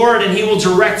of the Lord, and he will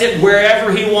direct it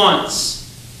wherever he wants.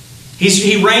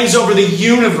 He reigns over the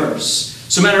universe.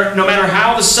 So no matter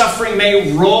how the suffering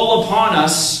may roll upon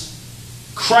us,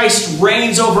 Christ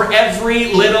reigns over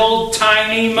every little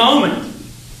tiny moment.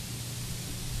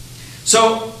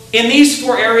 So in these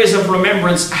 4 areas of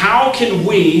remembrance, how can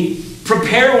we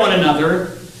prepare one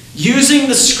another using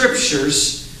the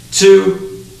Scriptures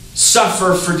to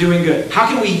suffer for doing good? How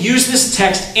can we use this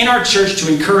text in our church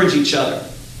to encourage each other,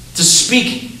 to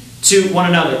speak to one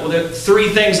another? Well, there are 3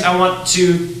 things I want to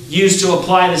use to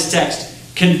apply this text.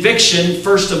 Conviction,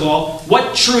 first of all.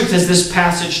 What truth has this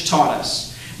passage taught us?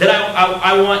 Then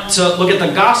I want to look at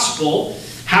the gospel.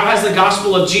 How has the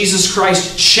gospel of Jesus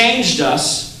Christ changed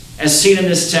us, as seen in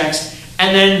this text?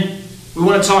 And then we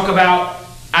want to talk about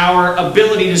our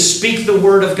ability to speak the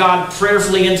word of God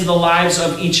prayerfully into the lives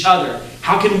of each other.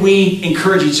 How can we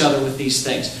encourage each other with these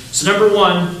things? So number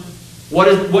 1,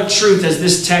 what truth has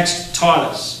this text taught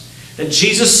us? That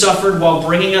Jesus suffered while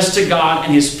bringing us to God,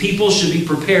 and his people should be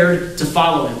prepared to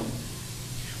follow him.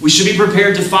 We should be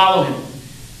prepared to follow him.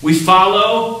 We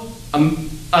follow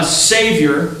a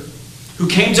Savior who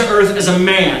came to earth as a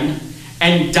man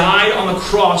and died on the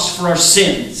cross for our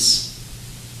sins.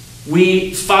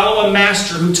 We follow a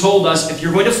master who told us, if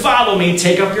you're going to follow me,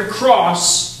 take up your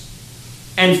cross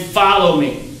and follow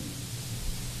me.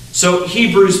 So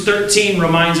Hebrews 13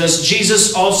 reminds us,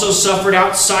 Jesus also suffered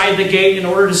outside the gate in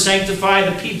order to sanctify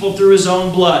the people through his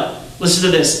own blood. Listen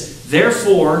to this.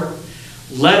 Therefore,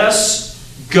 let us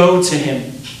go to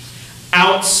him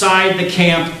outside the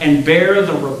camp and bear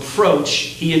the reproach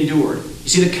he endured. You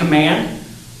see the command?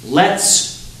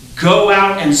 Let's go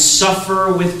out and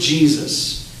suffer with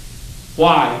Jesus.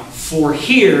 Why? For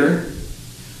here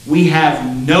we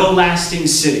have no lasting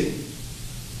city,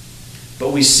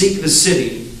 but we seek the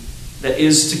city that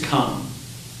is to come.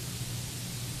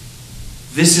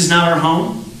 This is not our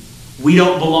home. We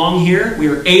don't belong here. We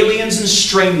are aliens and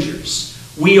strangers.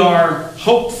 We are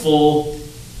hopeful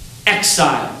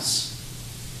exiles.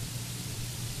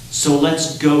 So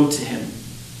let's go to him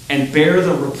and bear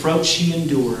the reproach he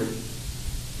endured,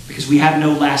 because we have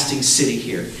no lasting city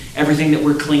here. Everything that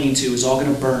we're clinging to is all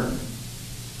going to burn.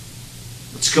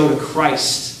 Let's go to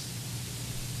Christ,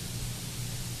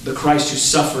 the Christ who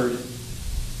suffered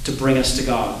to bring us to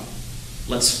God.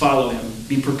 Let's follow him.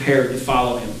 Be prepared to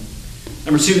follow him.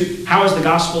 Number 2, how has the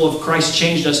gospel of Christ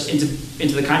changed us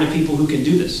into the kind of people who can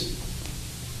do this?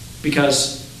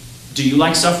 Because, do you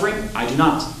like suffering? I do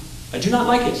not. I do not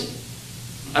like it.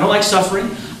 I don't like suffering.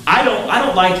 I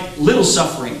don't like little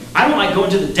suffering. I don't like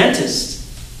going to the dentist.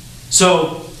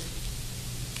 So,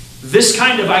 this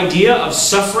kind of idea of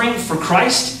suffering for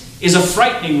Christ is a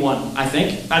frightening one, I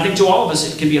think. I think to all of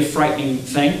us it can be a frightening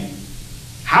thing.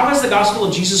 How has the gospel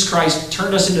of Jesus Christ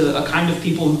turned us into a kind of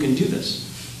people who can do this?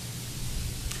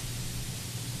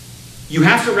 You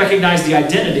have to recognize the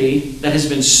identity that has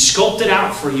been sculpted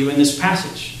out for you in this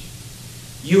passage.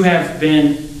 You have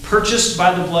been purchased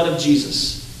by the blood of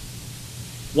Jesus.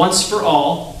 Once for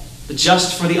all, the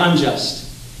just for the unjust.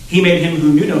 He made him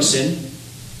who knew no sin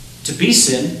to be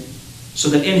sin, so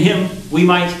that in him we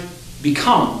might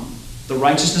become the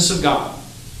righteousness of God.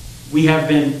 We have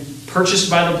been purchased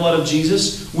by the blood of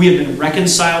Jesus. We have been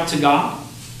reconciled to God.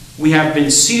 We have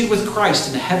been seated with Christ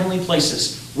in the heavenly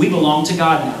places. We belong to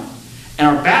God now. And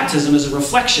our baptism is a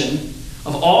reflection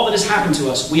of all that has happened to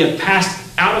us. We have passed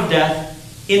out of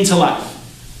death into life.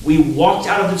 We walked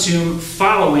out of the tomb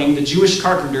following the Jewish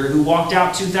carpenter who walked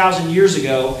out 2,000 years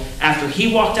ago. After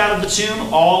he walked out of the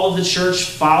tomb, all of the church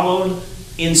followed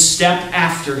in step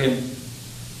after him.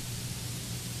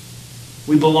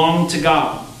 We belong to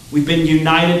God. We've been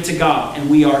united to God, and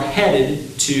we are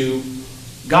headed to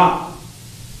God,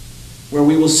 where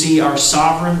we will see our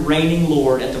sovereign, reigning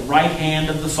Lord at the right hand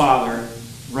of the Father,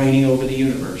 reigning over the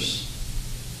universe.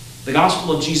 The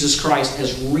gospel of Jesus Christ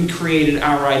has recreated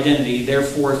our identity.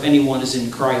 Therefore, if anyone is in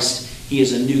Christ, he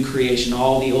is a new creation.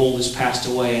 All the old has passed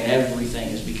away, and everything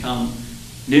has become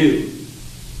new.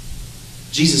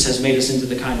 Jesus has made us into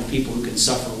the kind of people who can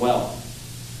suffer well.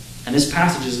 And this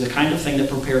passage is the kind of thing that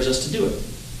prepares us to do it.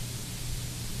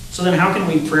 So then how can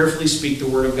we prayerfully speak the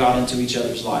word of God into each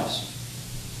other's lives?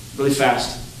 Really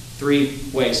fast. 3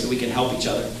 ways that we can help each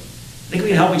other. I think we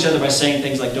can help each other by saying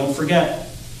things like, don't forget.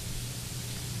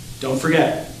 Don't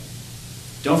forget.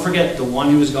 Don't forget the one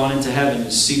who has gone into heaven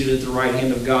is seated at the right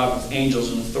hand of God with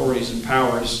angels and authorities and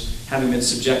powers having been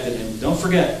subjected to him. Don't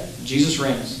forget. Jesus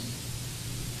reigns.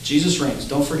 Jesus reigns.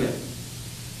 Don't forget.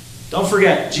 Don't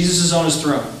forget. Jesus is on his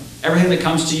throne. Everything that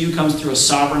comes to you comes through a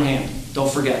sovereign hand.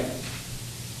 Don't forget.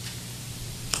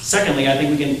 Secondly, I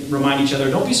think we can remind each other,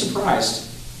 don't be surprised.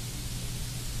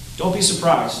 Don't be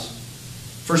surprised.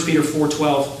 1 Peter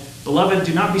 4:12, Beloved,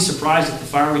 do not be surprised at the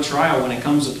fiery trial when it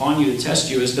comes upon you to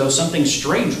test you as though something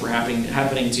strange were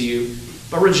happening to you.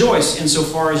 But rejoice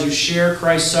insofar as you share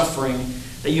Christ's suffering,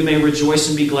 that you may rejoice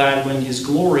and be glad when his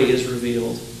glory is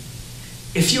revealed.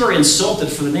 If you are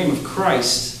insulted for the name of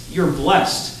Christ, you're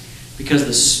blessed, because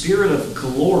the Spirit of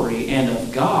glory and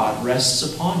of God rests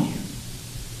upon you.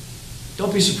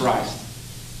 Don't be surprised.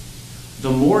 The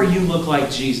more you look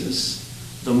like Jesus,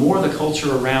 the more the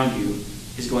culture around you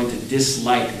is going to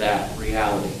dislike that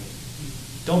reality.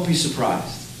 Don't be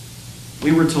surprised.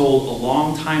 We were told a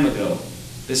long time ago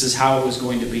this is how it was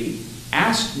going to be.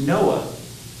 Ask Noah.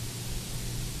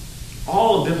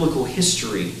 All of biblical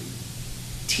history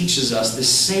teaches us this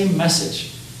same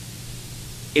message.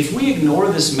 If we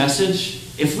ignore this message,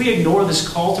 if we ignore this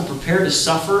call to prepare to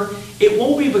suffer, it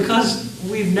won't be because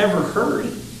we've never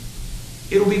heard.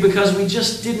 It'll be because we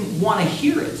just didn't want to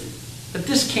hear it. That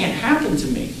this can't happen to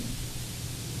me.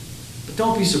 But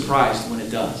don't be surprised when it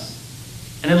does.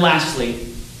 And then lastly,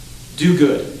 do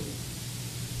good.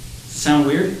 Sound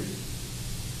weird?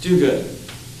 Do good.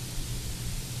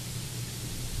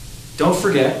 Don't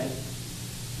forget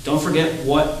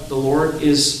what the Lord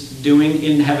is doing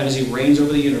in heaven as he reigns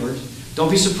over the universe. Don't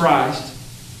be surprised.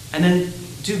 And then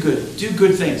do good. Do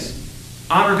good things.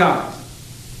 Honor God.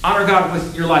 Honor God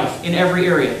with your life in every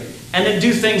area. And then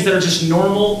do things that are just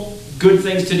normal, good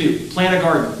things to do. Plant a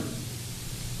garden.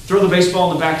 Throw the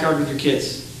baseball in the backyard with your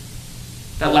kids.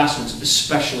 That last one's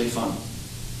especially fun.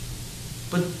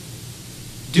 But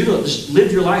just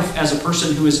live your life as a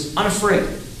person who is unafraid.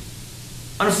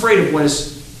 Unafraid of what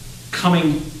is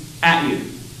coming at you.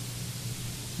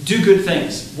 Do good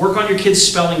things. Work on your kids'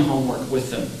 spelling homework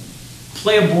with them.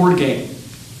 Play a board game.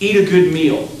 Eat a good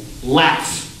meal.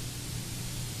 Laugh.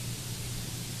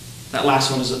 That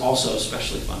last one is also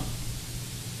especially fun.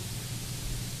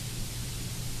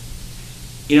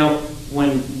 You know,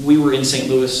 when we were in St.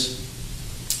 Louis,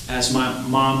 as my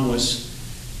mom was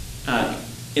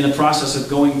in the process of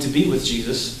going to be with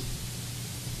Jesus,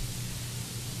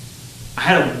 I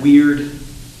had a weird,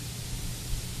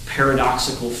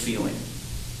 paradoxical feeling.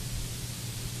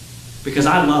 Because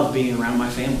I love being around my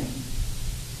family.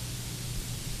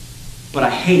 But I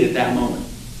hated that moment.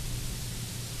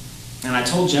 And I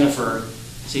told Jennifer,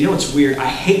 so you know what's weird? I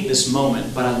hate this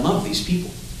moment, but I love these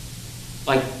people.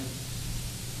 Like,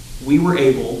 we were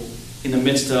able, in the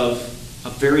midst of a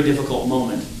very difficult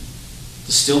moment,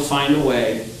 to still find a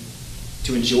way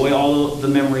to enjoy all of the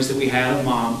memories that we had of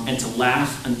Mom and to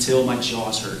laugh until my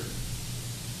jaws hurt.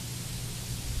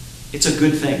 It's a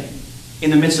good thing. In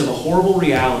the midst of a horrible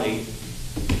reality,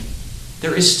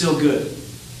 there is still good.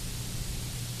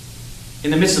 In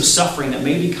the midst of suffering that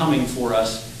may be coming for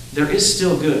us, there is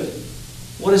still good.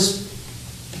 What does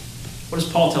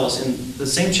Paul tell us in the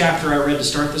same chapter I read to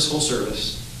start this whole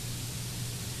service?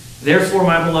 Therefore,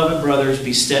 my beloved brothers,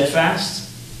 be steadfast,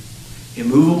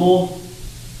 immovable,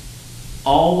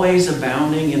 always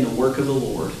abounding in the work of the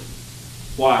Lord.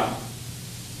 Why?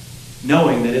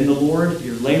 Knowing that in the Lord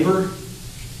your labor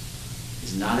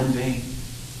is not in vain.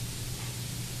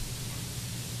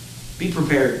 Be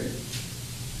prepared.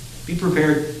 Be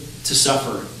prepared to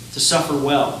suffer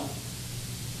well.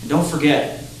 And don't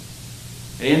forget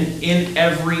that in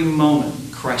every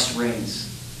moment, Christ reigns.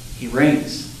 He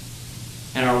reigns.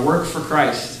 And our work for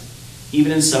Christ,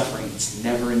 even in suffering, it's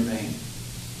never in vain.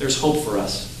 There's hope for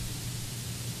us.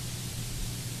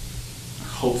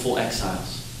 Hopeful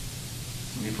exiles.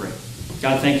 Let me pray.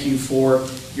 God, thank you for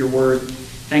your word.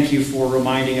 Thank you for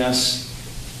reminding us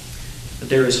that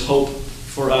there is hope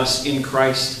for us in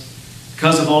Christ.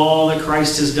 Because of all that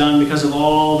Christ has done, because of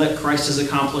all that Christ has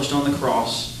accomplished on the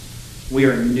cross, we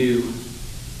are new.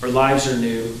 Our lives are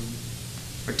new.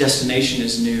 Our destination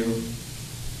is new.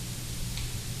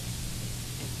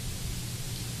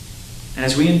 And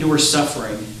as we endure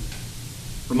suffering,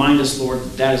 remind us, Lord,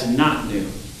 that is not new.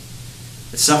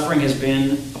 That suffering has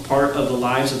been a part of the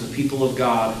lives of the people of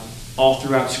God all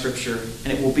throughout Scripture,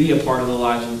 and it will be a part of the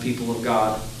lives of the people of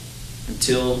God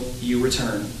until you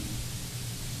return.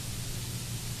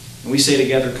 And we say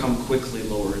together, come quickly,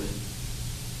 Lord.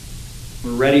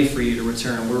 We're ready for you to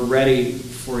return. We're ready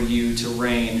for you to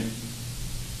reign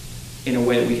in a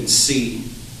way that we can see.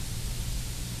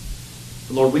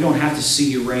 But Lord, we don't have to see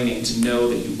you reigning to know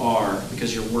that you are,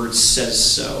 because your word says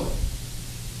so.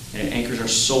 And it anchors our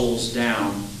souls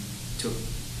down to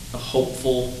a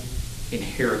hopeful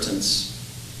inheritance,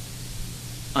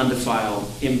 undefiled,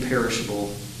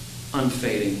 imperishable,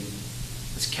 unfading,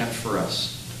 that's kept for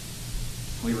us.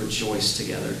 We rejoice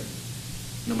together,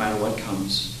 no matter what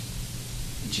comes.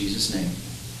 In Jesus' name,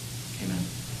 amen.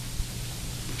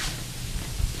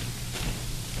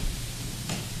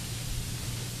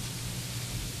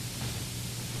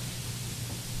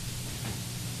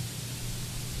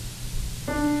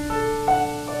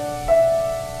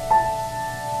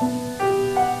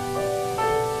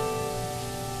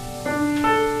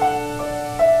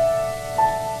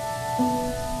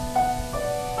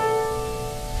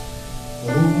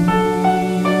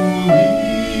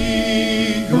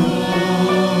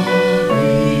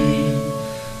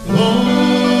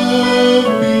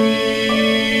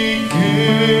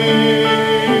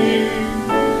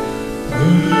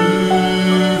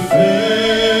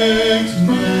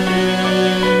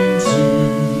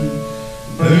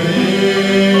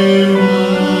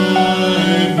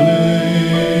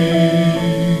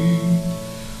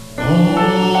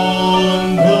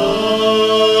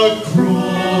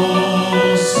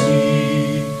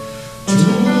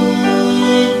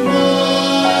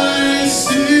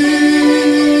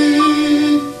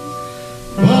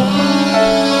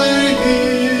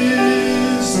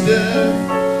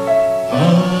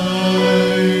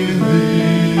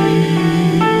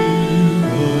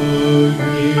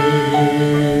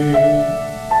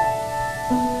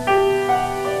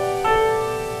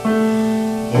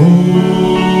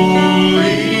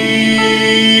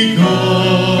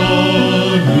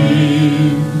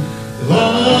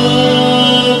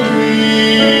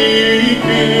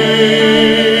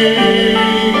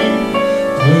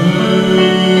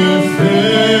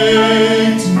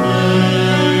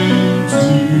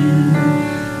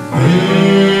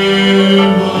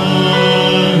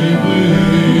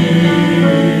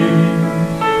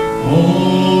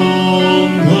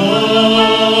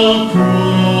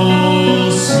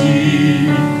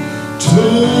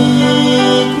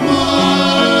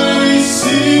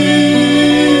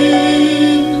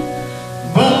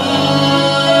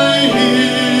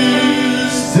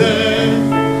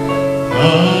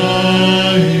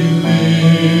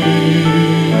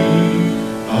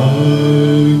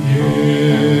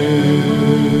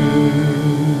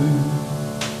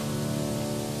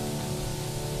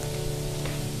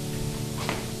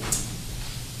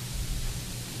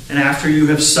 And after you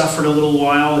have suffered a little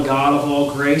while, the God of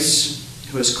all grace,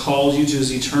 who has called you to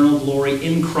his eternal glory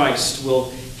in Christ,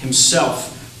 will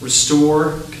himself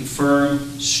restore,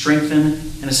 confirm, strengthen,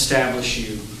 and establish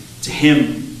you. To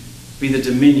him be the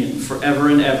dominion forever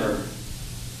and ever.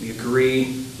 We agree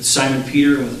with Simon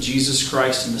Peter and with Jesus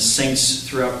Christ and the saints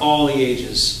throughout all the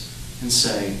ages and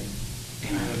say,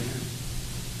 Amen.